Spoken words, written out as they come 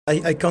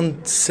I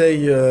can't say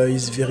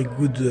it's very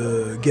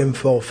good game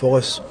for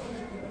us.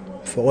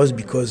 For us,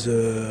 because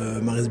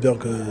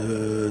Maritzburg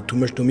too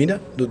much dominated,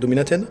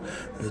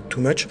 too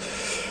much,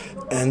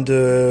 and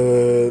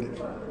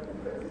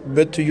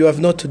but you have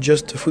not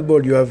just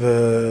football. You have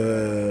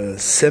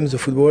same the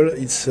football.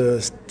 It's a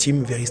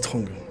team very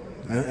strong,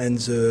 and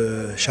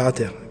the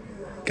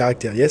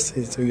character. Yes,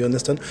 you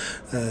understand.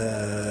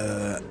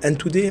 And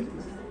today,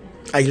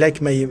 I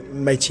like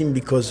my team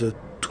because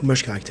too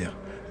much character.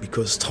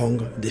 Because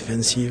strong,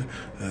 defensive,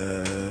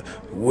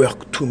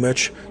 work too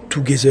much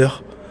together,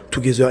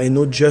 and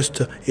not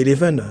just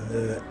 11,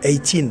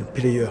 18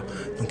 players.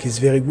 Donc it's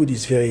very good.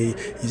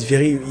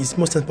 It's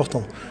most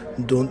important.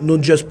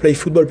 Not just play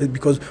football,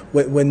 because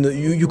when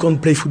you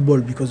can't play football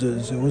because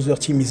the other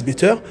team is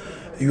better,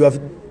 you have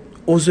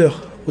other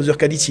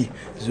quality.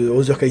 The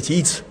other quality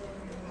is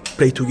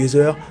play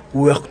together,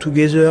 work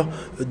together,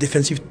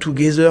 defensive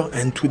together,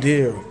 and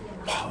today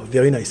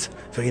very nice.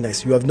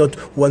 You have not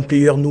one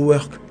player no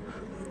work.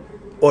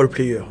 All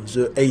players.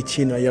 The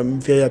 18, I am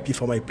very happy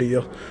for my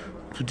players.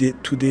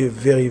 Today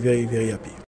very happy.